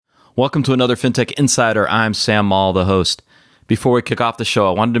Welcome to another FinTech Insider. I'm Sam Maul, the host. Before we kick off the show,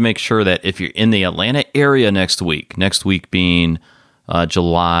 I wanted to make sure that if you're in the Atlanta area next week being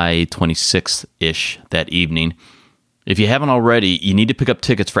July 26th-ish that evening, if you haven't already, you need to pick up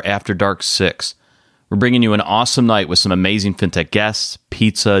tickets for After Dark 6. We're bringing you an awesome night with some amazing FinTech guests,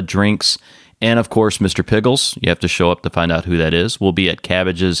 pizza, drinks, and of course, Mr. Piggles. You have to show up to find out who that is. We'll be at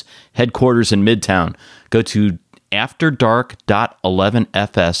Cabbage's headquarters in Midtown. Go to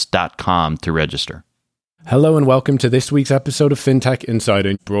afterdark.11fs.com to register. Hello and welcome to this week's episode of FinTech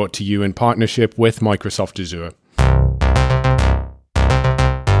Insider, brought to you in partnership with Microsoft Azure.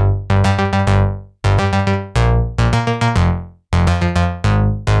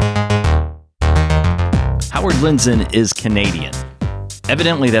 Howard Lindzon is Canadian.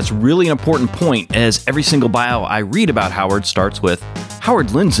 Evidently, that's really an important point, as every single bio I read about Howard starts with, Howard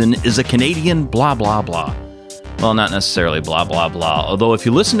Lindzon is a Canadian blah blah blah. Well, not necessarily blah blah blah, although if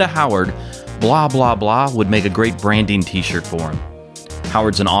you listen to Howard, blah blah blah would make a great branding t-shirt for him.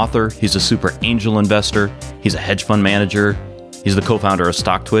 Howard's an author, he's a super angel investor, he's a hedge fund manager, he's the co-founder of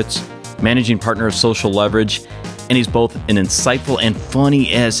StockTwits, managing partner of Social Leverage, and he's both an insightful and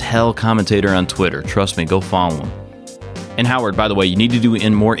funny as hell commentator on Twitter. Trust me, go follow him. And Howard, by the way, you need to do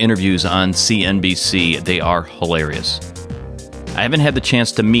more interviews on CNBC. They are hilarious. I haven't had the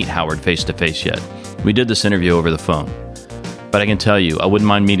chance to meet Howard face-to-face yet. We did this interview over the phone. But I can tell you, I wouldn't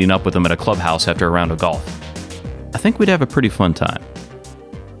mind meeting up with him at a clubhouse after a round of golf. I think we'd have a pretty fun time.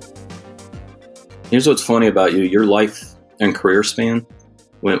 Here's what's funny about you. Your life and career span,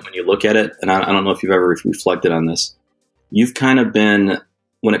 when you look at it, and I don't know if you've ever reflected on this, you've kind of been,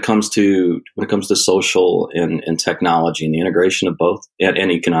 when it comes to social and technology and the integration of both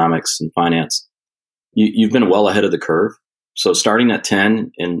and economics and finance, you've been well ahead of the curve. So starting at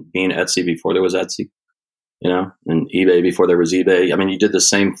 10 and being Etsy before there was Etsy, and eBay before there was eBay. I mean, you did the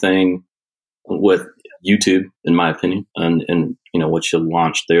same thing with YouTube, in my opinion, and what you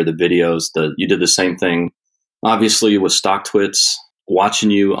launched there, the videos. You did the same thing, obviously, with StockTwits. Watching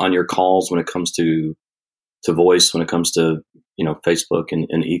you on your calls when it comes to voice, when it comes to Facebook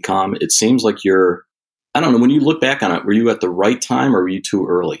and e-com, it seems like I don't know, when you look back on it, were you at the right time or were you too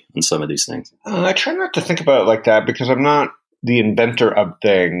early in some of these things? I try not to think about it like that because I'm not the inventor of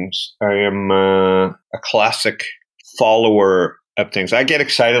things. I am a classic follower of things. I get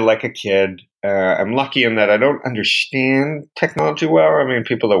excited like a kid. I'm lucky in that I don't understand technology well. I mean,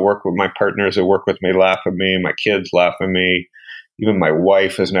 people that work with my partners that work with me laugh at me. My kids laugh at me. Even my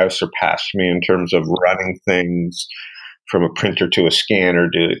wife has now surpassed me in terms of running things from a printer to a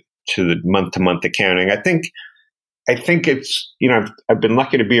scanner to the month-to-month accounting. I think it's, I've been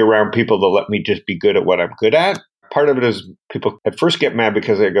lucky to be around people that let me just be good at what I'm good at. Part of it is people at first get mad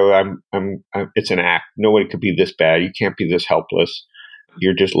because they go, it's an act. Nobody could be this bad. You can't be this helpless.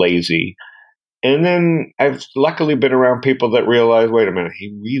 You're just lazy. And then I've luckily been around people that realize, wait a minute,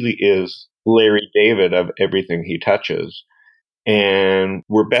 he really is Larry David of everything he touches. And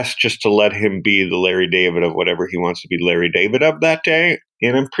we're best just to let him be the Larry David of whatever he wants to be Larry David of that day.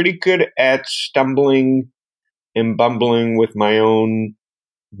 And I'm pretty good at stumbling and bumbling with my own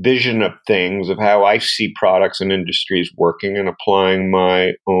vision of things, of how I see products and industries working, and applying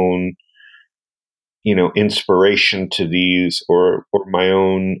my own, inspiration to these or my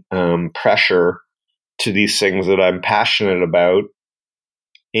own pressure to these things that I'm passionate about.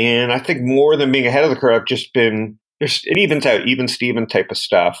 And I think more than being ahead of the curve, I've just been, it evens out, even Steven type of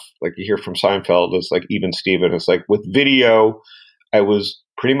stuff. Like you hear from Seinfeld, it's like even Steven. It's like with video, I was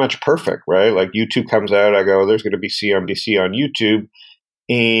pretty much perfect, right? Like YouTube comes out, I go, there's going to be CNBC on YouTube.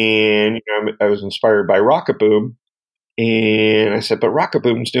 And I was inspired by Rocket Boom. And I said, but Rocket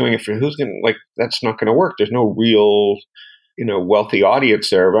Boom's doing it for that's not going to work. There's no real, wealthy audience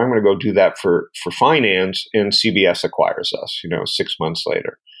there. But I'm going to go do that for finance. And CBS acquires us, 6 months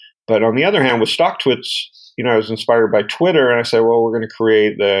later. But on the other hand, with StockTwits, I was inspired by Twitter, and I said, well, we're going to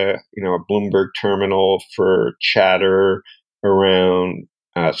create a Bloomberg terminal for chatter around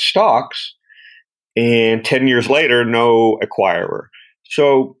stocks. And 10 years later, no acquirer.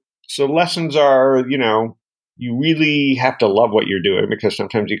 So lessons are, you really have to love what you're doing, because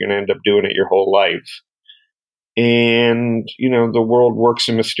sometimes you're going to end up doing it your whole life. And, the world works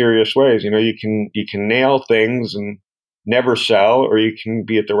in mysterious ways. You can nail things and never sell, or you can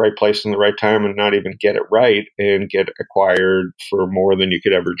be at the right place in the right time and not even get it right and get acquired for more than you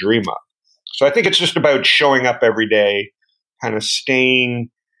could ever dream of. So I think it's just about showing up every day, kind of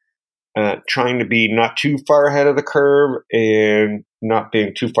staying, trying to be not too far ahead of the curve and not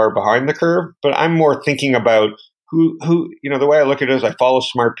being too far behind the curve. But I'm more thinking about who, the way I look at it is I follow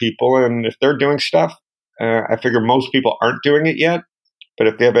smart people, and if they're doing stuff, I figure most people aren't doing it yet. But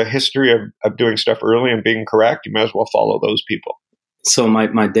if they have a history of doing stuff early and being correct, you might as well follow those people. So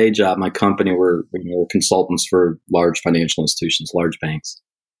my day job, my company, we're consultants for large financial institutions, large banks,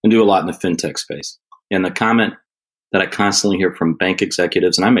 and do a lot in the fintech space. And the comment that I constantly hear from bank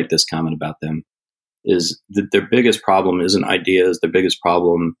executives, and I make this comment about them, is that their biggest problem isn't ideas. Their biggest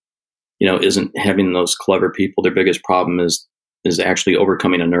problem, isn't having those clever people. Their biggest problem is actually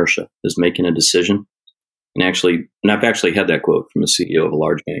overcoming inertia, is making a decision. And I've actually had that quote from a CEO of a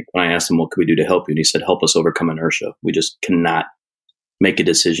large bank when I asked him, what could we do to help you? And he said, help us overcome inertia. We just cannot make a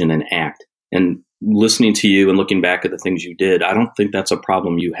decision and act. And listening to you and looking back at the things you did, I don't think that's a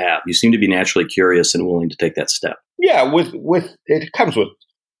problem you have. You seem to be naturally curious and willing to take that step. Yeah, with it comes with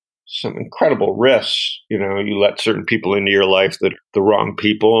some incredible risks. You let certain people into your life that are the wrong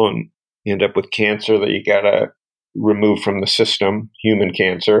people, and you end up with cancer that you got to remove from the system, human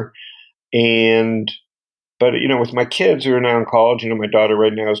cancer. But with my kids who are now in college, my daughter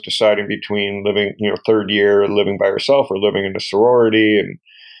right now is deciding between living, third year, living by herself or living in a sorority. And,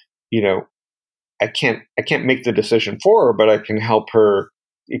 I can't make the decision for her, but I can help her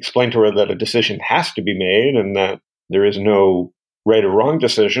explain to her that a decision has to be made and that there is no right or wrong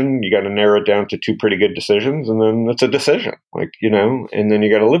decision. You got to narrow it down to two pretty good decisions, and then it's a decision, and then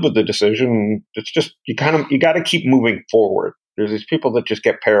you got to live with the decision. It's just, you got to keep moving forward. There's these people that just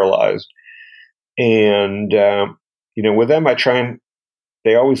get paralyzed. And, with them,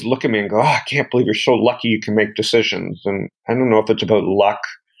 they always look at me and go, I can't believe you're so lucky you can make decisions. And I don't know if it's about luck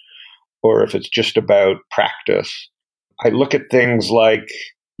or if it's just about practice. I look at things like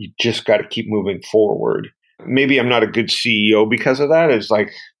you just got to keep moving forward. Maybe I'm not a good CEO because of that. It's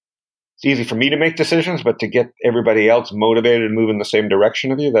easy for me to make decisions, but to get everybody else motivated and move in the same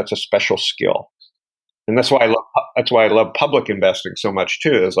direction of you, that's a special skill. And that's why I love public investing so much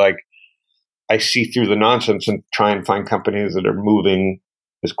too. Is I see through the nonsense and try and find companies that are moving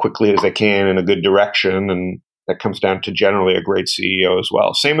as quickly as they can in a good direction. And that comes down to generally a great CEO as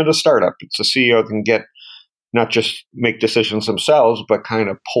well. Same in a startup. It's a CEO that can get, not just make decisions themselves, but kind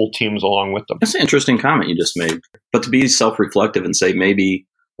of pull teams along with them. That's an interesting comment you just made. But to be self-reflective and say, maybe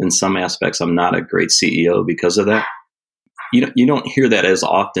in some aspects, I'm not a great CEO because of that. You don't hear that as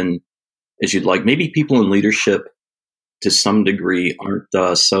often as you'd like. Maybe people in leadership to some degree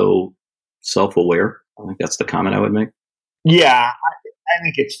aren't so self-aware. I think that's the comment I would make. Yeah, I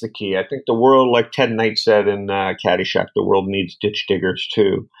think it's the key. I think the world, like Ted Knight said in Caddyshack, the world needs ditch diggers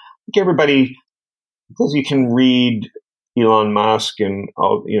too. I think everybody, because you can read Elon Musk and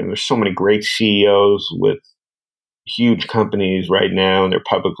there's so many great CEOs with huge companies right now, and they're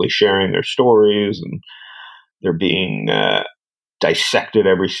publicly sharing their stories and they're being dissected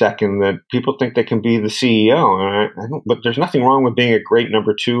every second, that people think they can be the CEO. And I don't, but there's nothing wrong with being a great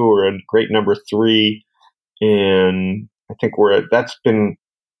number two or a great number three. And I think that's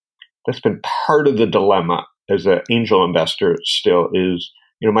been part of the dilemma as an angel investor still is,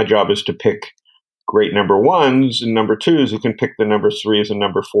 my job is to pick great number ones and number twos who can pick the number threes and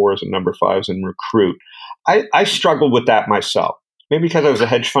number fours and number fives and recruit. I struggled with that myself. Maybe because I was a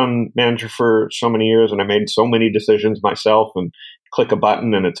hedge fund manager for so many years and I made so many decisions myself, and click a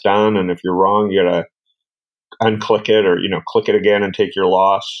button and it's done. And if you're wrong, you got to unclick it or, click it again and take your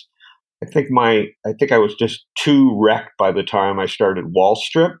loss. I think I was just too wrecked by the time I started Wall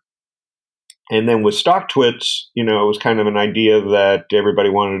Strip. And then with StockTwits, it was kind of an idea that everybody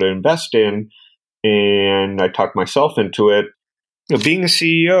wanted to invest in. And I talked myself into it. Being a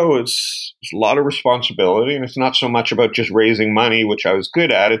CEO is a lot of responsibility, and it's not so much about just raising money, which I was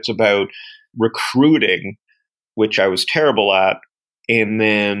good at. It's about recruiting, which I was terrible at, and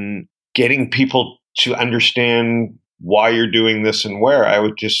then getting people to understand why you're doing this and where. I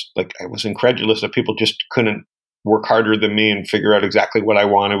was incredulous that people just couldn't work harder than me and figure out exactly what I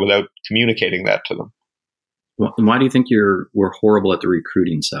wanted without communicating that to them. Well, why do you think we're horrible at the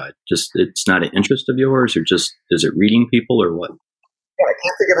recruiting side? Just it's not an interest of yours, or just is it reading people, or what? I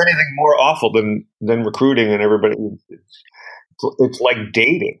can't think of anything more awful than recruiting, and everybody. It's like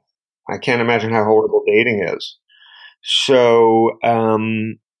dating. I can't imagine how horrible dating is. So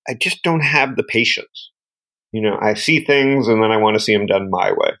I just don't have the patience. I see things and then I want to see them done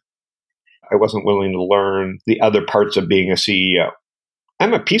my way. I wasn't willing to learn the other parts of being a CEO.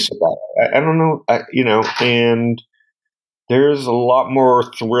 I'm a piece of that. I don't know, and there's a lot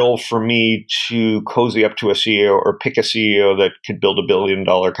more thrill for me to cozy up to a CEO or pick a CEO that could build $1 billion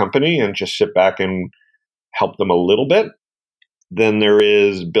company and just sit back and help them a little bit than there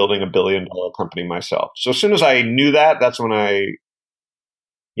is building $1 billion company myself. So as soon as I knew that, that's when I,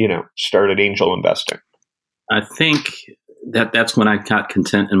 started angel investing. I think that's when I got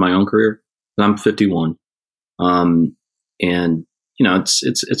content in my own career. I'm 51. And,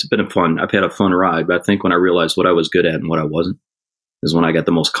 it's been a fun. I've had a fun ride, but I think when I realized what I was good at and what I wasn't is when I got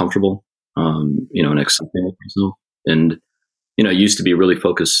the most comfortable, and accepting of myself. And I used to be really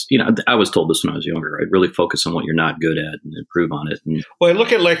focused. I was told this when I was younger, right? Really focus on what you're not good at and improve on it. And Well, I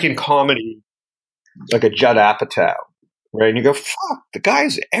look at like in comedy, like a Judd Apatow, right? And you go, fuck, the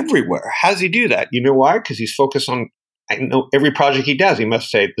guy's everywhere. How does he do that? You know why? Because he's focused on, I know every project he does, he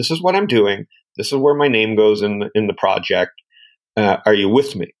must say, this is what I'm doing. This is where my name goes in the project. Are you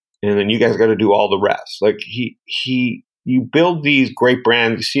with me? And then you guys got to do all the rest. Like you build these great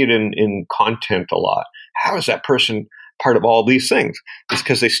brands. You see it in content a lot. How is that person part of all these things? It's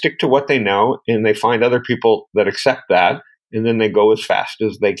because they stick to what they know and they find other people that accept that, and then they go as fast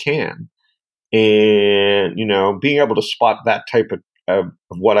as they can. And, being able to spot that type of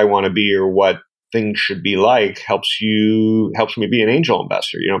what I want to be or what things should be like helps me be an angel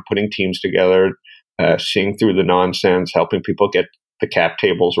investor, putting teams together, seeing through the nonsense, helping people get the cap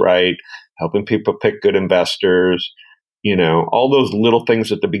tables right, helping people pick good investors, all those little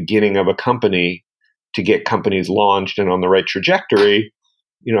things at the beginning of a company to get companies launched and on the right trajectory.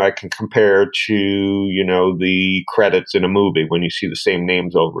 I can compare to, the credits in a movie when you see the same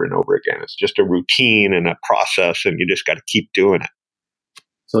names over and over again. It's just a routine and a process, and you just got to keep doing it.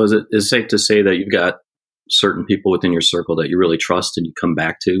 So is it safe to say that you've got certain people within your circle that you really trust and you come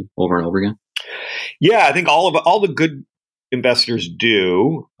back to over and over again? Yeah, I think all the good investors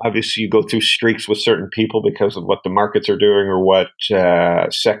do. Obviously, you go through streaks with certain people because of what the markets are doing or what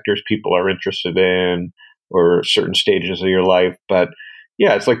sectors people are interested in or certain stages of your life. But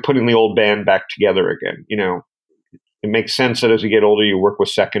yeah, it's like putting the old band back together again. It makes sense that as you get older, you work with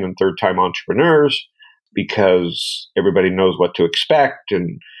second and third time entrepreneurs because everybody knows what to expect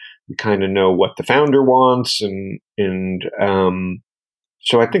and you kind of know what the founder wants. And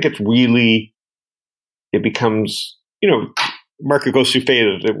so I think it becomes, market goes through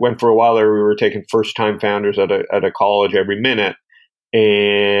phases. It went for a while there. We were taking first time founders at a college every minute,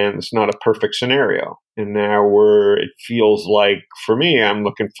 and it's not a perfect scenario. And now it feels like, for me, I'm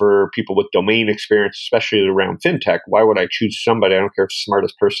looking for people with domain experience, especially around fintech. Why would I choose somebody? I don't care if it's the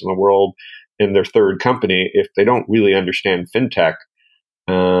smartest person in the world in their third company. If they don't really understand fintech,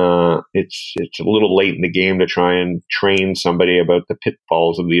 it's a little late in the game to try and train somebody about the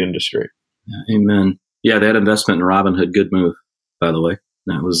pitfalls of the industry. Yeah, amen. Yeah, that investment in Robinhood, good move, by the way.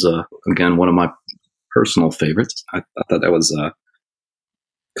 That was, again, one of my personal favorites. I thought that was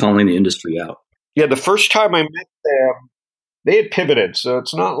calling the industry out. Yeah, the first time I met them, they had pivoted. So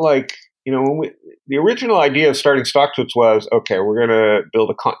it's not like, the original idea of starting StockTwits was, okay, we're going to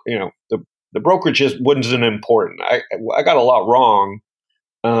build the brokerage wasn't important. I got a lot wrong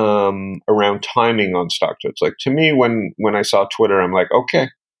around timing on StockTwits. Like, to me, when I saw Twitter, I'm like, okay,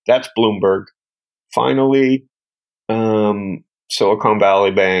 that's Bloomberg. Finally, Silicon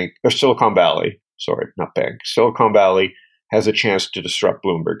Valley has a chance to disrupt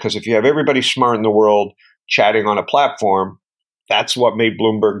Bloomberg. Because if you have everybody smart in the world chatting on a platform, that's what made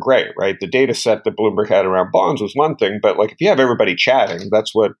Bloomberg great, right? The data set that Bloomberg had around bonds was one thing, but like if you have everybody chatting,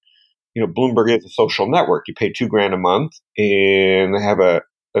 that's what, Bloomberg is, a social network. You pay $2,000 a month and they have a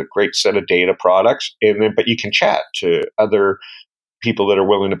great set of data products, but you can chat to other people that are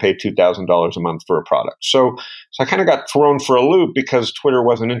willing to pay $2,000 a month for a product. So I kind of got thrown for a loop because Twitter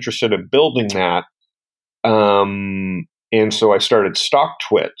wasn't interested in building that. And so I started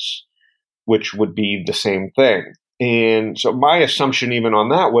StockTwits, which would be the same thing. And so my assumption even on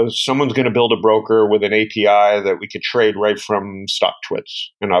that was someone's going to build a broker with an API that we could trade right from StockTwits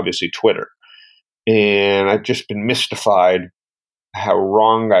and obviously Twitter. And I've just been mystified how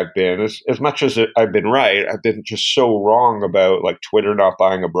wrong I've been. As much as I've been right, I've been just so wrong about like Twitter not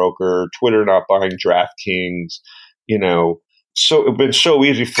buying a broker, Twitter not buying DraftKings, So it's been so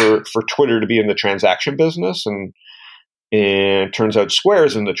easy for Twitter to be in the transaction business, and it turns out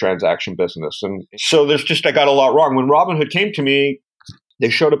Square's in the transaction business. And so I got a lot wrong. When Robinhood came to me, they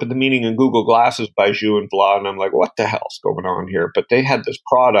showed up at the meeting in Google Glasses by Zhu and Vlad, and I'm like, what the hell's going on here? But they had this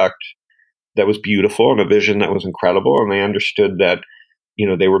product that was beautiful and a vision that was incredible. And they understood that,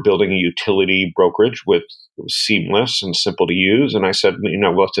 they were building a utility brokerage it was seamless and simple to use. And I said,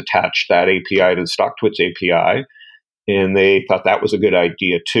 let's attach that API to the StockTwits API. And they thought that was a good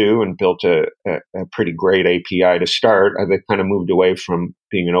idea too, and built a pretty great API to start. They kind of moved away from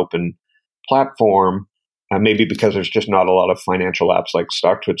being an open platform, maybe because there's just not a lot of financial apps like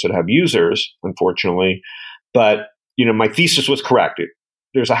StockTwits that have users, unfortunately. But, my thesis was correct.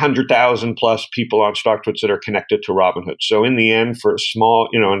 There's 100,000 plus people on StockTwits that are connected to Robinhood. So in the end, for a small,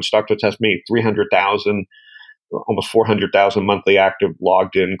 and StockTwits has made 300,000, almost 400,000 monthly active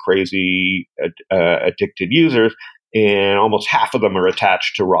logged in, crazy addicted users. and almost half of them are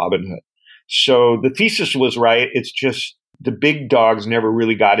attached to Robinhood. So the thesis was right. It's just the big dogs never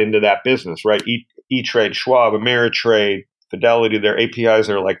really got into that business, right? E-Trade, Schwab, Ameritrade, Fidelity, their APIs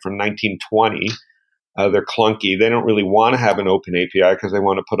are like from 1920. They're clunky. They don't really want to have an open API because they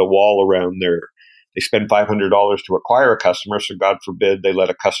want to put a wall around they spend $500 to acquire a customer. So God forbid they let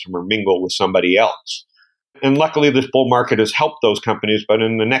a customer mingle with somebody else. And luckily this bull market has helped those companies, but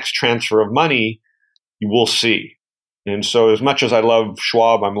in the next transfer of money, you will see. And so as much as I love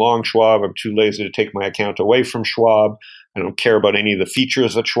Schwab, I'm long Schwab. I'm too lazy to take my account away from Schwab. I don't care about any of the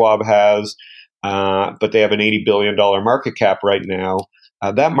features that Schwab has, but they have an $80 billion market cap right now.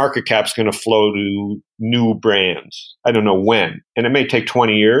 That market cap is going to flow to new brands. I don't know when. And it may take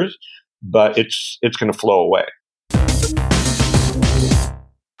 20 years, but it's going to flow away.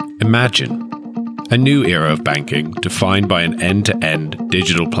 Imagine a new era of banking defined by an end-to-end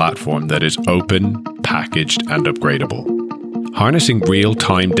digital platform that is open, packaged, and upgradable. Harnessing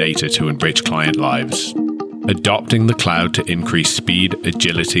real-time data to enrich client lives. Adopting the cloud to increase speed,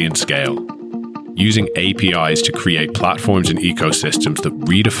 agility, and scale. Using APIs to create platforms and ecosystems that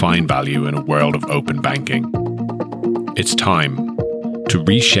redefine value in a world of open banking. It's time to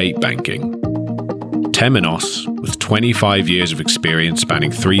reshape banking. Temenos, with 25 years of experience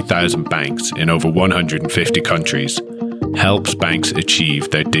spanning 3,000 banks in over 150 countries, helps banks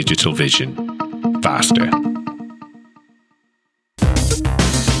achieve their digital vision faster.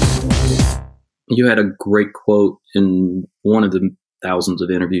 You had a great quote in one of the thousands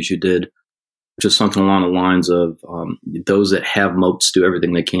of interviews you did, just something along the lines of those that have moats do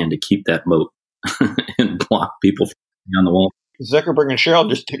everything they can to keep that moat and block people from being on the wall. Zuckerberg and Sheryl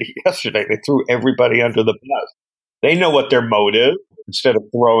just did it yesterday. They threw everybody under the bus. They know what their moat is. Instead of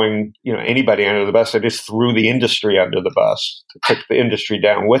throwing anybody under the bus, they just threw the industry under the bus, took the industry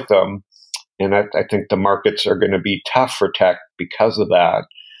down with them. And I think the markets are going to be tough for tech because of that.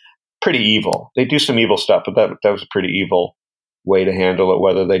 Pretty evil. They do some evil stuff, but that was a pretty evil way to handle it,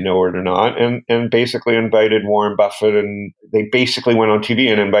 whether they know it or not. And basically invited Warren Buffett, and they basically went on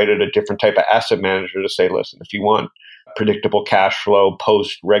TV and invited a different type of asset manager to say, listen, if you want predictable cash flow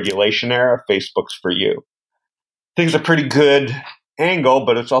post-regulation era, Facebook's for you. I think it's a pretty good angle,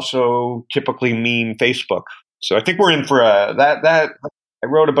 but it's also typically mean Facebook. So I think we're in for that. I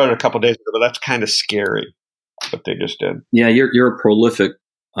wrote about it a couple of days ago, but that's kind of scary what they just did. Yeah, you're a prolific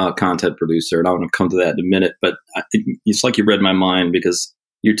content producer, and I want to come to that in a minute. But it's like you read my mind because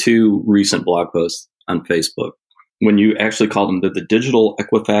your two recent blog posts on Facebook, when you actually called them the digital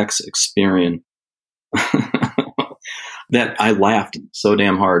Equifax Experian, that I laughed so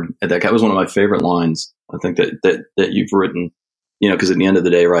damn hard at that. That was one of my favorite lines. I think that you've written, because at the end of the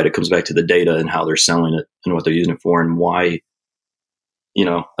day, right, it comes back to the data and how they're selling it and what they're using it for and why.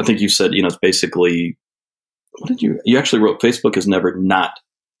 I think you said, it's basically, what did you actually wrote? Facebook has never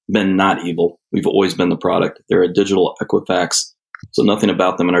been not evil. We've always been the product. They're a digital Equifax, so nothing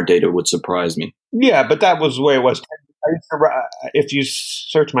about them in our data would surprise me. Yeah, but that was the way it was. If you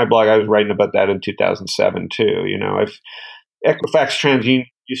search my blog, I was writing about that in 2007 too. If Equifax TransUnion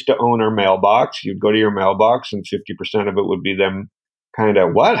used to own our mailbox, you'd go to your mailbox and 50% of it would be them kind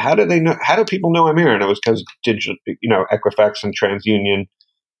of, what? How do they know? How do people know I'm here? And it was because digital, Equifax and TransUnion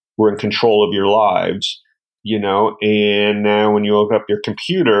were in control of your lives, and now when you open up your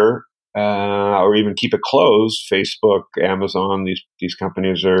computer or even keep it closed, Facebook, Amazon, these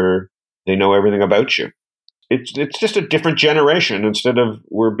companies they know everything about you. It's just a different generation. Instead of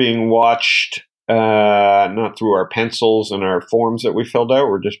we're being watched not through our pencils and our forms that we filled out,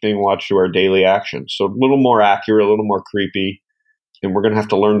 we're just being watched through our daily actions. So a little more accurate, a little more creepy, and we're going to have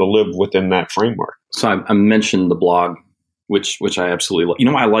to learn to live within that framework. So I mentioned the blog, which I absolutely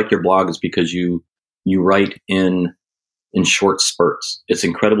love. Why I like your blog is because you write in short spurts. It's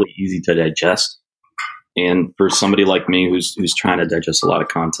incredibly easy to digest, and for somebody like me who's trying to digest a lot of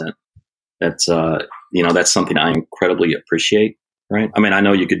content, that's something I incredibly appreciate. Right? I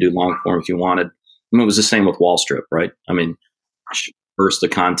know you could do long form if you wanted. It was the same with Wall Strip, right? Burst the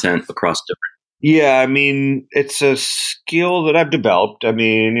content across different. Yeah, it's a skill that I've developed. I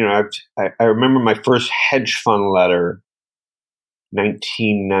remember my first hedge fund letter,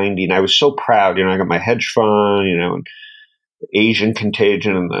 1990, and I was so proud. I got my hedge fund, and the Asian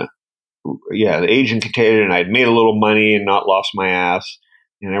contagion and the Asian contagion, and I'd made a little money and not lost my ass.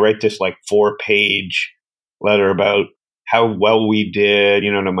 And I write this 4-page letter about how well we did,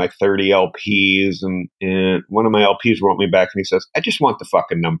 to my 30 LPs. And one of my LPs wrote me back and he says, I just want the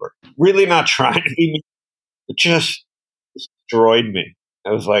fucking number. Really not trying to be, it just destroyed me.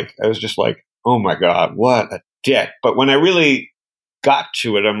 I was just like, oh my God, what a dick. But when I really got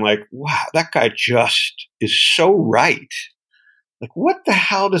to it, I'm like, wow, that guy just is so right. Like, what the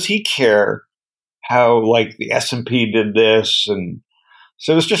hell does he care how like the S&P did this? And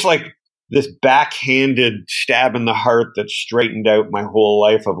so it's just like this backhanded stab in the heart that straightened out my whole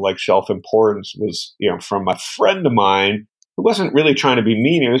life of like self-importance was, from a friend of mine who wasn't really trying to be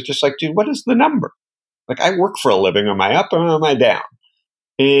mean. He was just like, dude, what is the number? Like, I work for a living. Am I up or am I down?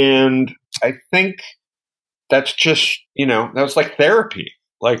 And I think that's just, that was like therapy.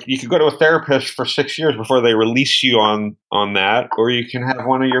 Like, you could go to a therapist for 6 years before they release you on that, or you can have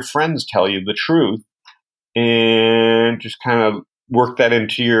one of your friends tell you the truth and just kind of work that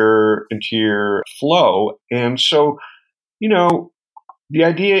into your flow. And so, the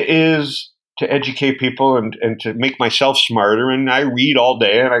idea is to educate people and to make myself smarter. And I read all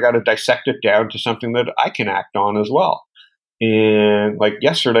day, and I got to dissect it down to something that I can act on as well. And like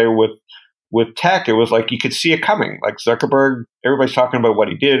yesterday with tech, it was like you could see it coming. Like Zuckerberg, everybody's talking about what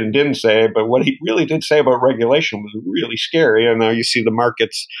he did and didn't say, but what he really did say about regulation was really scary. And now you see the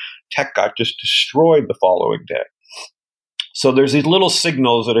markets, tech got just destroyed the following day. So there's these little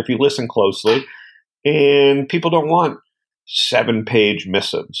signals that if you listen closely, and people don't want 7-page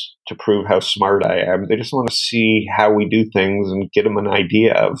missives to prove how smart I am. They just want to see how we do things and get them an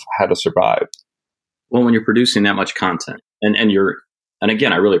idea of how to survive. Well, when you're producing that much content, and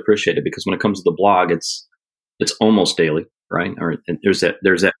again, I really appreciate it, because when it comes to the blog, it's almost daily, right? Or there's that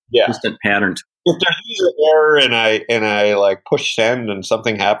consistent pattern. If there's user error and I like push send and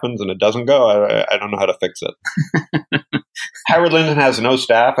something happens and it doesn't go, I don't know how to fix it. Howard Lindzon has no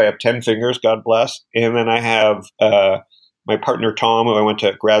staff. I have 10 fingers, God bless. And then I have my partner Tom, who I went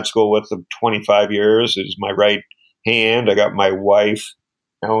to grad school with for 25 years, is my right hand. I got my wife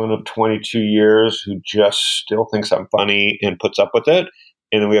Ellen of 22 years, who just still thinks I'm funny and puts up with it.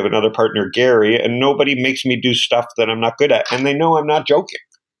 And then we have another partner, Gary, and nobody makes me do stuff that I'm not good at. And they know I'm not joking.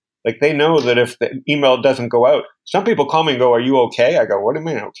 Like, they know that if the email doesn't go out, some people call me and go, "Are you okay?" I go, "What do you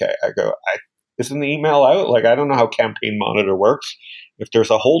mean okay?" I go, "Isn't the email out?" Like, I don't know how Campaign Monitor works. If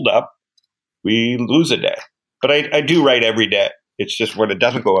there's a holdup, we lose a day. But I do write every day. It's just when it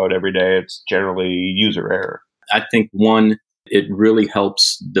doesn't go out every day, it's generally user error. I think one, it really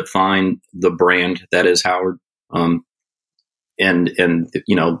helps define the brand that is Howard. When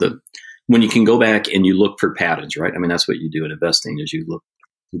you can go back and you look for patterns, right? I mean, that's what you do in investing, is you look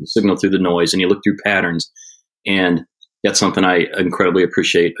through the signal, through the noise, and you look through patterns. And that's something I incredibly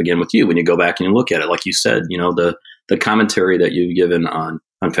appreciate, again, with you, when you go back and you look at it. Like you said, the commentary that you've given on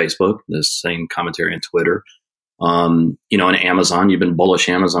Facebook, the same commentary on Twitter, on Amazon, you've been bullish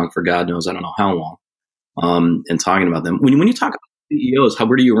Amazon for God knows, I don't know how long, and talking about them. When you talk about CEOs,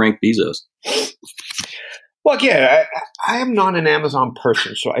 where do you rank Bezos? Well, again, I am not an Amazon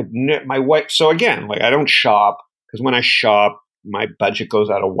person. So my wife, so again, like, I don't shop, because when I shop, my budget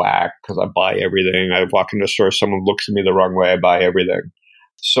goes out of whack because I buy everything. I walk into a store, someone looks at me the wrong way, I buy everything.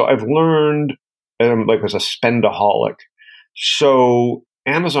 So I've learned, and I'm like, as a spendaholic. So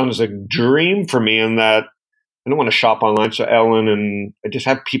Amazon is a dream for me in that I don't want to shop online. So Ellen and I just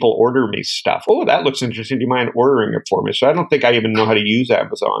have people order me stuff. Oh, that looks interesting. Do you mind ordering it for me? So I don't think I even know how to use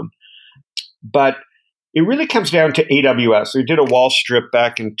Amazon. But it really comes down to AWS. We did a wall strip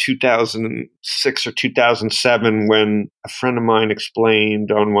back in 2006 or 2007 when a friend of mine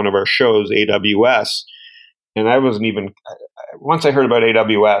explained on one of our shows AWS. And I wasn't even, once I heard about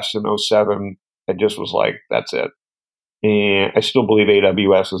AWS in 2007, I just was like, that's it. And I still believe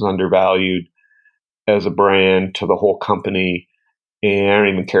AWS is undervalued as a brand to the whole company. And I don't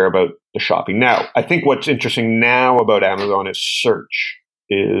even care about the shopping. Now, I think what's interesting now about Amazon is search.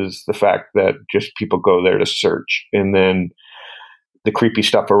 Is the fact that just people go there to search. And then the creepy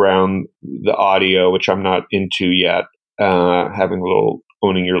stuff around the audio, which I'm not into yet, having a little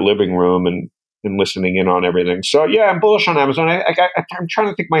owning your living room and listening in on everything. So yeah, I'm bullish on Amazon. I'm trying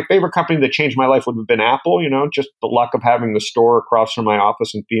to think, my favorite company that changed my life would have been Apple, just the luck of having the store across from my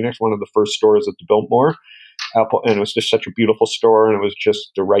office in Phoenix, one of the first stores at the Biltmore. Apple, and it was just such a beautiful store, and it was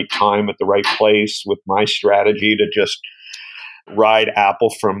just the right time at the right place with my strategy to just ride Apple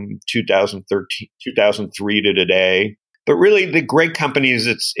from 2003 to today. But really, the great companies,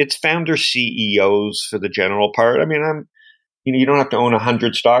 it's founder CEOs for the general part. I mean, you don't have to own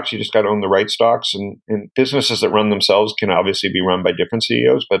 100 stocks. You just got to own the right stocks. And businesses that run themselves can obviously be run by different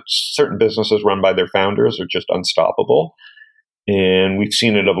CEOs, but certain businesses run by their founders are just unstoppable. And we've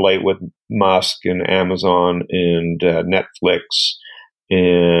seen it of late with Musk and Amazon and Netflix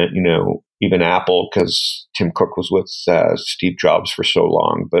and, even Apple, because Tim Cook was with Steve Jobs for so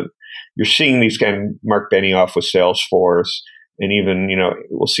long. But you're seeing these Mark Benioff with Salesforce, and even,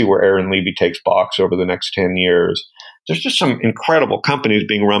 we'll see where Aaron Levy takes Box over the next 10 years. there's just some incredible companies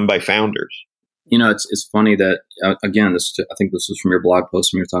being run by founders. It's funny that, again, I think this was from your blog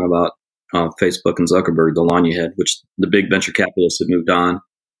post when you were talking about Facebook and Zuckerberg, the line you had, which the big venture capitalists have moved on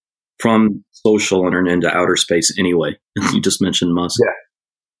from social and into outer space anyway. You just mentioned Musk.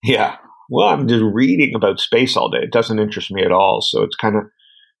 Yeah. Well, I'm just reading about space all day. It doesn't interest me at all. So it's kind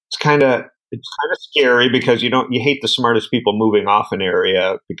of scary because you hate the smartest people moving off an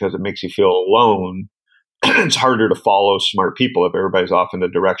area because it makes you feel alone. It's harder to follow smart people if everybody's off in a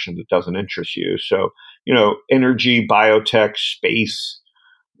direction that doesn't interest you. So, energy, biotech, space,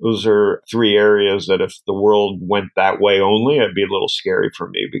 those are three areas that if the world went that way only, it'd be a little scary for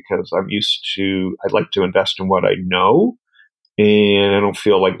me because I'd like to invest in what I know, and I don't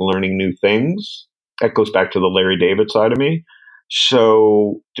feel like learning new things. That goes back to the Larry David side of me.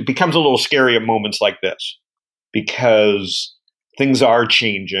 So it becomes a little scary at moments like this because things are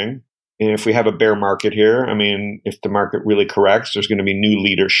changing. And if we have a bear market here, if the market really corrects, there's going to be new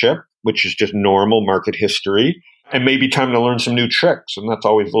leadership, which is just normal market history, and maybe time to learn some new tricks. And that's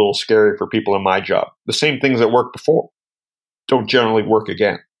always a little scary for people in my job. The same things that worked before don't generally work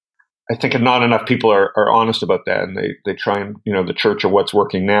again. I think not enough people are honest about that. And they try and, the church of what's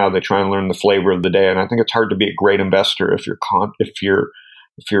working now, they try and learn the flavor of the day. And I think it's hard to be a great investor if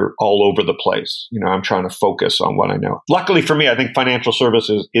you're all over the place. I'm trying to focus on what I know. Luckily for me, I think financial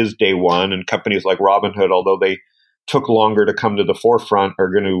services is day one, and companies like Robinhood, although they took longer to come to the forefront,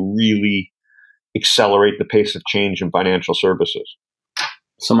 are going to really accelerate the pace of change in financial services.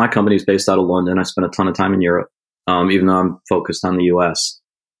 So my company is based out of London. I spent a ton of time in Europe, even though I'm focused on the US.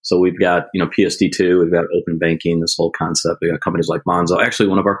 So we've got, PSD2, we've got open banking, this whole concept. We got companies like Monzo. Actually,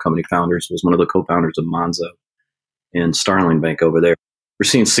 one of our company founders was one of the co-founders of Monzo and Starling Bank over there. We're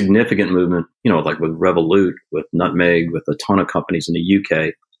seeing significant movement, like with Revolut, with Nutmeg, with a ton of companies in the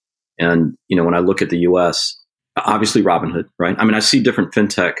UK. And, when I look at the US, obviously Robinhood, right? I see different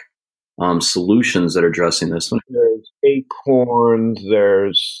fintech solutions that are addressing this. There's Acorn,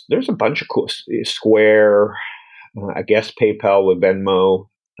 there's a bunch of cool, Square, I guess PayPal with Venmo.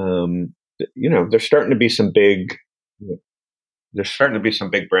 There's starting to be some big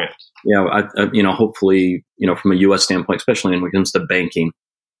brands. Yeah, hopefully, from a U.S. standpoint, especially when it comes to banking,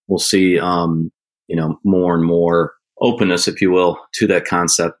 we'll see, more and more openness, if you will, to that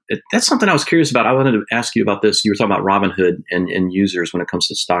concept. That's something I was curious about. I wanted to ask you about this. You were talking about Robinhood and users when it comes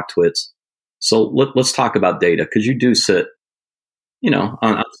to StockTwits. So let's talk about data, because you do sit, on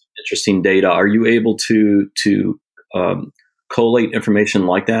some interesting data. Are you able to collate information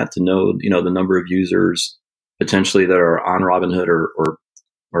like that to know, the number of users potentially that are on Robinhood, or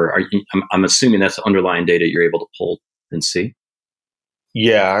are you, I'm assuming that's the underlying data you're able to pull and see?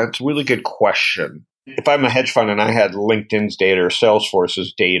 Yeah, it's a really good question. If I'm a hedge fund and I had LinkedIn's data or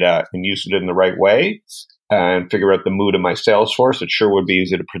Salesforce's data and used it in the right way and figure out the mood of my Salesforce, it sure would be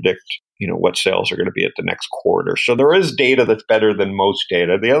easy to predict, what sales are going to be at the next quarter. So there is data that's better than most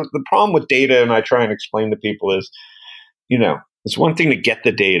data. The problem with data, and I try and explain to people, is, it's one thing to get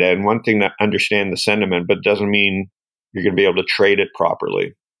the data and one thing to understand the sentiment, but it doesn't mean you're going to be able to trade it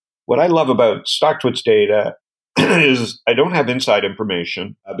properly. What I love about StockTwits data is I don't have inside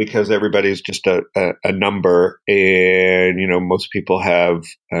information because everybody's just a number, and most people have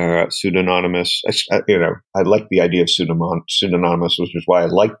pseudonymous. I like the idea of pseudonymous, which is why I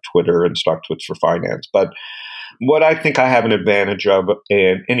like Twitter and StockTwits for finance. But what I think I have an advantage of,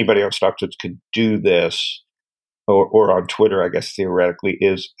 and anybody on StockTwits could do this, or on Twitter, I guess theoretically,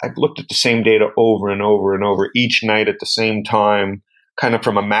 is I've looked at the same data over and over and over each night at the same time, kind of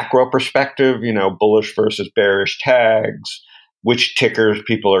from a macro perspective, bullish versus bearish tags, which tickers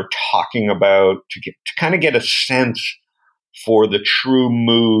people are talking about, to kind of get a sense for the true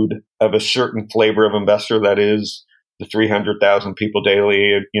mood of a certain flavor of investor that is the 300,000 people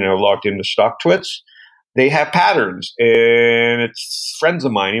daily, logged into StockTwits. They have patterns, and it's friends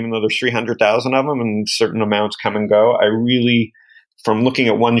of mine, even though there's 300,000 of them and certain amounts come and go. I really, from looking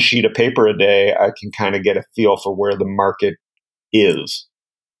at one sheet of paper a day, I can kind of get a feel for where the market is.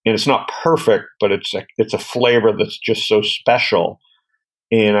 And it's not perfect, but it's a flavor that's just so special.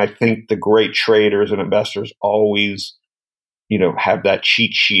 And I think the great traders and investors always, have that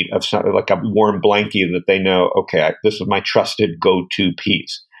cheat sheet of something like a warm blankie that they know, okay, this is my trusted go-to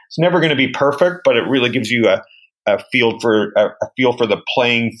piece. It's never going to be perfect, but it really gives you a feel for the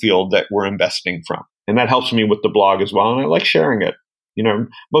playing field that we're investing from. And that helps me with the blog as well. And I like sharing it.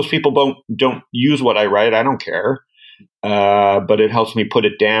 Most people don't use what I write. I don't care. But it helps me put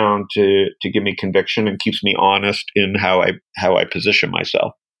it down to give me conviction and keeps me honest in how I position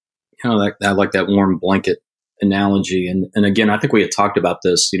myself. I like that warm blanket analogy. And again, I think we had talked about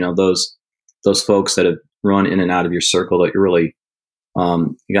this, those folks that have run in and out of your circle that you're really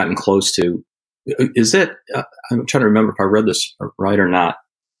gotten close to. Is that, I'm trying to remember if I read this right or not.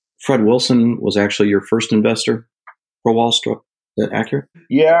 Fred Wilson was actually your first investor for Wall Street. Is that accurate?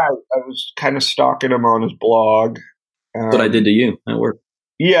 Yeah, I was kind of stalking him on his blog. What I did to you at work.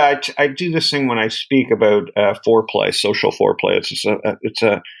 Yeah, I do this thing when I speak about foreplay, social foreplay.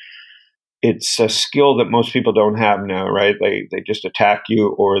 It's a skill that most people don't have now, right? They just attack you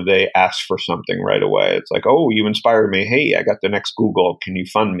or they ask for something right away. It's like, oh, you inspired me. Hey, I got the next Google. Can you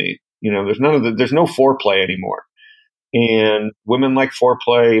fund me? There's no foreplay anymore. And women like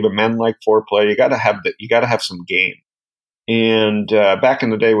foreplay, even men like foreplay. You got to have some game. And back in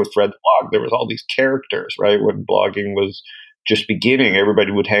the day with Fred's blog, there was all these characters, right? When blogging was just beginning,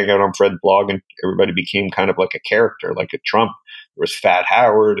 everybody would hang out on Fred's blog, and everybody became kind of like a character, like a Trump. There was Fat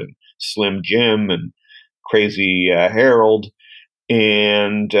Howard and Slim Jim and Crazy Harold,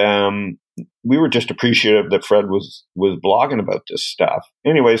 and we were just appreciative that Fred was blogging about this stuff.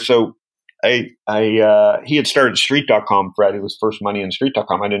 Anyway, so he had started Street.com. Fred, it was first money in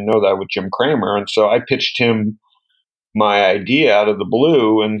Street.com. I didn't know that with Jim Cramer, and so I pitched him my idea out of the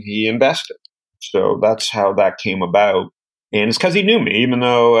blue, and he invested. So that's how that came about, and it's because he knew me, even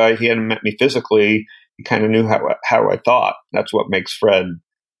though he hadn't met me physically. He kind of knew how I thought. That's what makes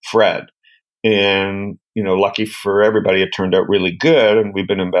Fred. And, lucky for everybody, it turned out really good. And we've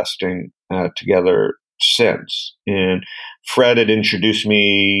been investing together since. And Fred had introduced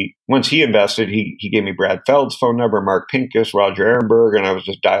me, once he invested, he gave me Brad Feld's phone number, Mark Pincus, Roger Ehrenberg, and I was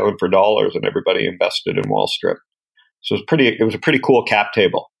just dialing for dollars, and everybody invested in Wall Street. So it was a pretty cool cap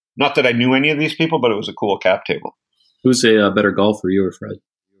table. Not that I knew any of these people, but it was a cool cap table. Who's a better golfer, you or Fred?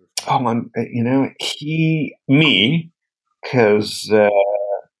 Oh, me, because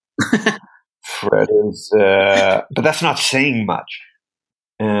Fred is, but that's not saying much.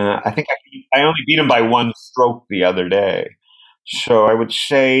 I think I only beat him by one stroke the other day. So I would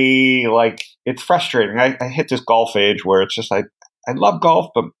say, it's frustrating. I hit this golf age where it's just I love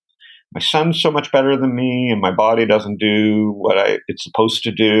golf, but my son's so much better than me, and my body doesn't do what it's supposed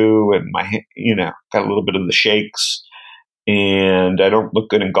to do, and got a little bit of the shakes. And I don't look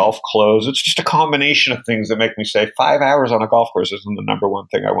good in golf clothes. It's just a combination of things that make me say 5 hours on a golf course isn't the number one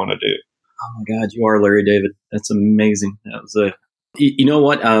thing I want to do. Oh my God, you are Larry David. That's amazing. That was you know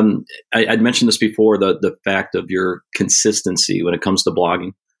what? I'd mentioned this before, the fact of your consistency when it comes to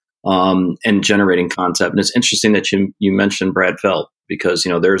blogging and generating content. And it's interesting that you mentioned Brad Feld, because,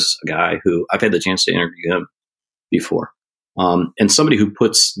 there's a guy who I've had the chance to interview him before. And somebody who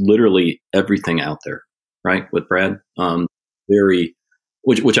puts literally everything out there, right? With Brad,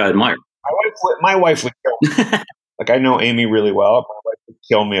 which I admire. My wife would kill me. I know Amy really well. My wife would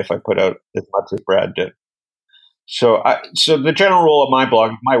kill me if I put out as much as Brad did. So the general rule of my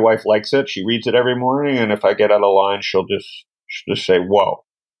blog, my wife likes it. She reads it every morning, and if I get out of line, she'll just say, "Whoa,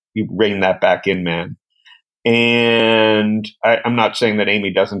 you rein that back in, man." And I'm not saying that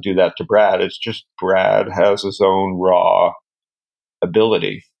Amy doesn't do that to Brad. It's just Brad has his own raw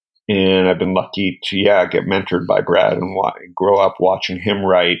ability. And I've been lucky to, get mentored by Brad and grow up watching him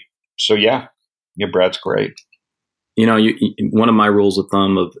write. So, Brad's great. One of my rules of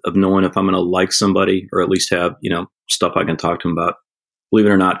thumb of knowing if I'm going to like somebody, or at least have, stuff I can talk to them about, believe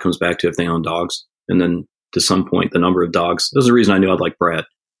it or not, comes back to if they own dogs. And then to some point, the number of dogs. There's a reason I knew I'd like Brad,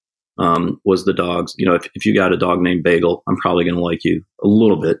 was the dogs. If you got a dog named Bagel, I'm probably going to like you a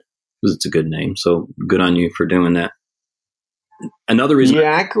little bit because it's a good name. So good on you for doing that. Another reason.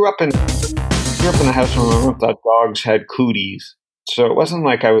 Yeah, I grew up in a house where my mom thought dogs had cooties. So it wasn't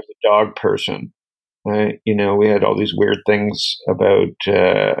like I was a dog person. We had all these weird things about,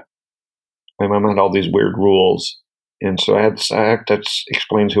 my mom had all these weird rules. And so that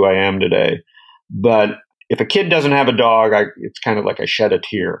explains who I am today. But if a kid doesn't have a dog, it's kind of like I shed a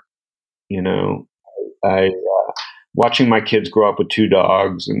tear. Watching my kids grow up with 2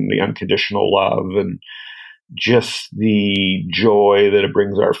 dogs and the unconditional love and just the joy that it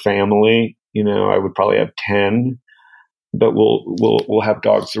brings our family. I would probably have 10, but we'll have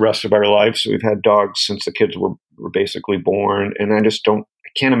dogs the rest of our life. So we've had dogs since the kids were basically born. And I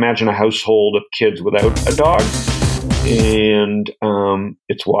can't imagine a household of kids without a dog. And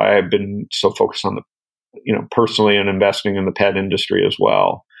it's why I've been so focused on personally and investing in the pet industry as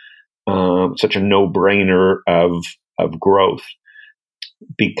well. Such a no-brainer of growth,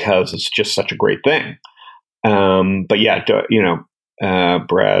 because it's just such a great thing. But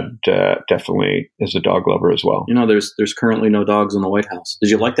Brad definitely is a dog lover as well. There's currently no dogs in the White House.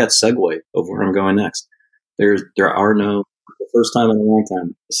 Did you like that segue of where I'm going next? There are no, the first time in a long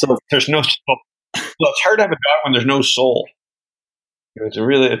time. So there's no soul. Well, it's hard to have a dog when there's no soul. It's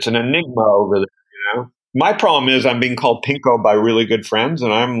an enigma over there. My problem is I'm being called Pinko by really good friends,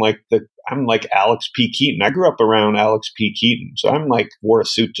 and I'm like Alex P. Keaton. I grew up around Alex P. Keaton, so I'm like wore a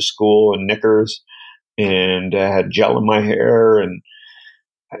suit to school and knickers, and had gel in my hair, and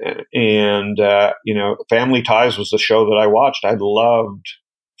Family Ties was the show that I watched. I loved.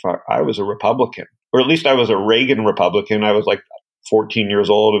 I was a Republican, or at least I was a Reagan Republican. I was like 14 years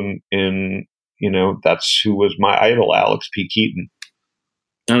old, and that's who was my idol, Alex P. Keaton.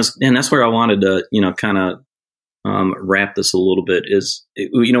 And that's where I wanted to, kind of wrap this a little bit is,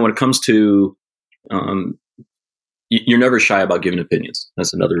 when it comes to, you're never shy about giving opinions.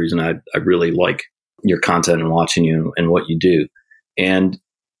 That's another reason I really like your content and watching you and what you do. And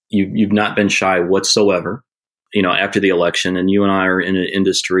you've not been shy whatsoever, after the election. And you and I are in an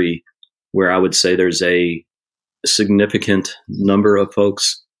industry where I would say there's a significant number of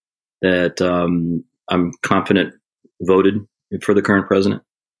folks that I'm confident voted for the current president.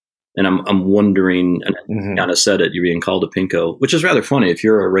 And I'm wondering, and I kind of said it, you're being called a Pinko, which is rather funny. If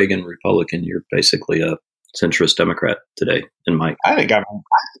you're a Reagan Republican, you're basically a centrist Democrat today, in my. I think I'm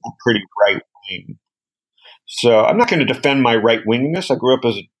pretty right wing. So I'm not going to defend my right winginess. I grew up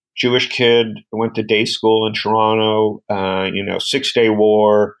as a Jewish kid. I went to day school in Toronto. 6-Day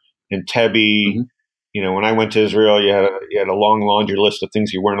War, Entebbe. When I went to Israel, you had a long laundry list of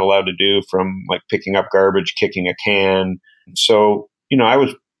things you weren't allowed to do, from like picking up garbage, kicking a can. So I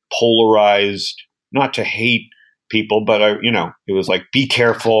was polarized, not to hate people, but it was like, be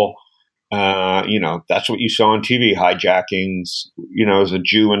careful. That's what you saw on TV, hijackings. As a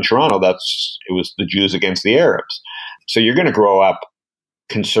Jew in Toronto, it was the Jews against the Arabs. So you're going to grow up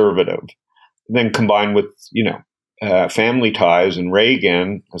conservative, then combined with, Family Ties and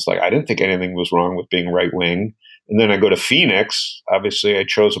Reagan. It's like, I didn't think anything was wrong with being right wing. And then I go to Phoenix. Obviously I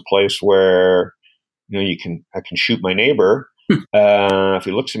chose a place where, I can shoot my neighbor. If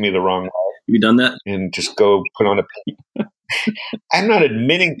he looks at me the wrong way. Have you done that? And just go put on a. I'm not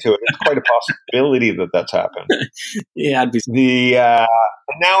admitting to it. It's quite a possibility that that's happened. Yeah, I'd be. Now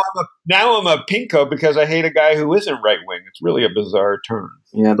I'm a Pinko because I hate a guy who isn't right wing. It's really a bizarre turn.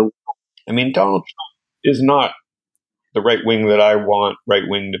 Yeah, Donald Trump is not the right wing that I want right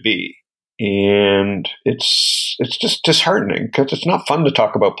wing to be, and it's just disheartening because it's not fun to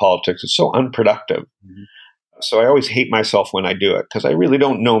talk about politics. It's so unproductive. So I always hate myself when I do it because I really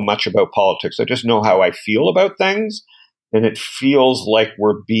don't know much about politics. I just know how I feel about things. And it feels like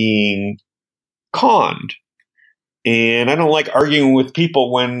we're being conned. And I don't like arguing with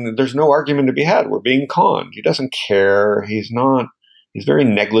people when there's no argument to be had. We're being conned. He doesn't care. He's a very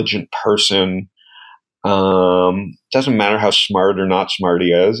negligent person. Doesn't matter how smart or not smart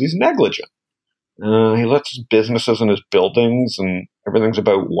he is. He's negligent. He lets his businesses and his buildings and everything's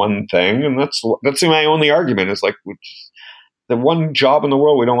about one thing. And that's my only argument is like the one job in the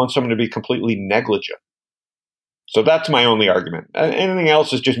world, we don't want someone to be completely negligent. So that's my only argument. Anything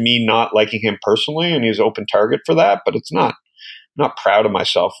else is just me not liking him personally, and he's an open target for that. But it's not. I'm not proud of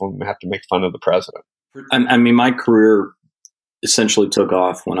myself when I have to make fun of the president. I mean, my career essentially took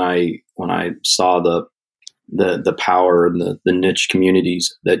off when I saw the power and the niche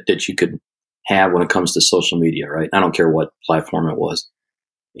communities that you could have when it comes to social media. Right? I don't care what platform it was,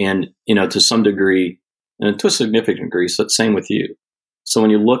 and to some degree, and to a significant degree, so same with you. So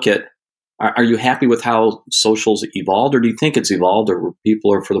when you look at, are you happy with how socials evolved, or do you think it's evolved, or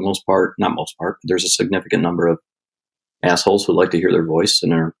people are, for the most part, not most part, but there's a significant number of assholes who like to hear their voice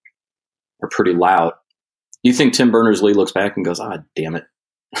and are pretty loud? Do you think Tim Berners-Lee looks back and goes, damn it?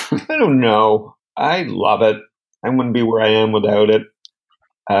 I don't know. I love it. I wouldn't be where I am without it.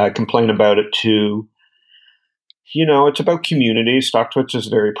 I complain about it too. It's about community. StockTwits is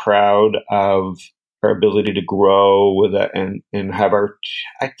very proud of our ability to grow with it and have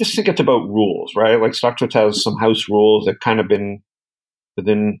I just think it's about rules, right? Like StockTwits has some house rules that kind of been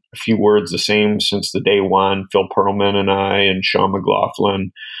within a few words the same since the day one. Phil Perlman and I and Sean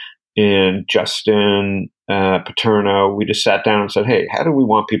McLaughlin and Justin Paterno, we just sat down and said, hey, how do we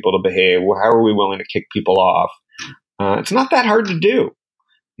want people to behave? How are we willing to kick people off? It's not that hard to do.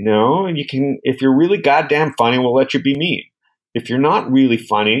 You can, if you're really goddamn funny, we'll let you be mean. If you're not really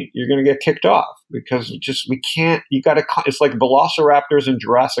funny, you're going to get kicked off because we can't, it's like velociraptors in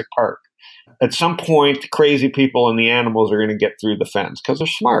Jurassic Park. At some point, crazy people and the animals are going to get through the fence because they're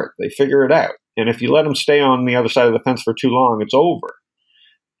smart. They figure it out. And if you let them stay on the other side of the fence for too long, it's over.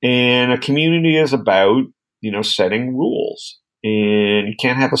 And a community is about, setting rules. And you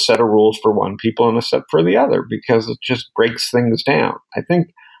can't have a set of rules for one people and a set for the other because it just breaks things down. I think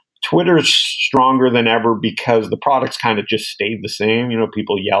Twitter is stronger than ever because the products kind of just stayed the same,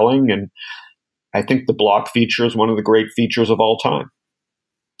 people yelling. And I think the block feature is one of the great features of all time.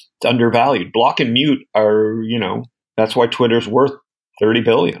 It's undervalued. Block and mute are, that's why Twitter's worth 30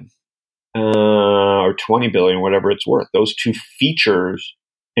 billion or 20 billion, whatever it's worth. Those two features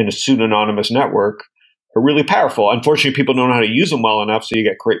in a pseudonymous network are really powerful. Unfortunately, people don't know how to use them well enough, so you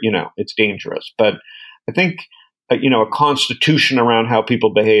get, it's dangerous. But I think, a constitution around how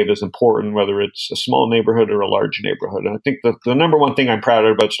people behave is important, whether it's a small neighborhood or a large neighborhood. And I think the number one thing I'm proud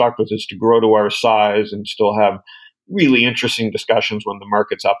of about StockTwits is to grow to our size and still have really interesting discussions when the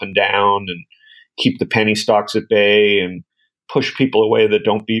market's up and down, and keep the penny stocks at bay and push people away that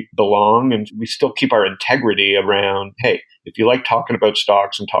don't belong. And we still keep our integrity around, hey, if you like talking about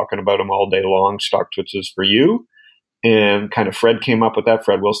stocks and talking about them all day long, StockTwits is for you. And kind of Fred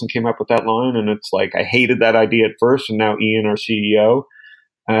Wilson came up with that line. And it's like, I hated that idea at first. And now Ian, our CEO,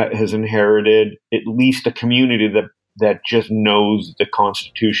 has inherited at least a community that just knows the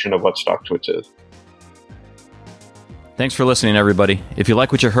constitution of what StockTwits is. Thanks for listening, everybody. If you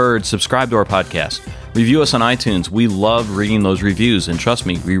like what you heard, subscribe to our podcast. Review us on iTunes. We love reading those reviews. And trust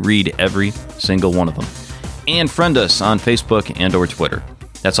me, we read every single one of them. And friend us on Facebook and or Twitter.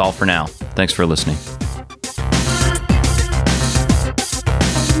 That's all for now. Thanks for listening.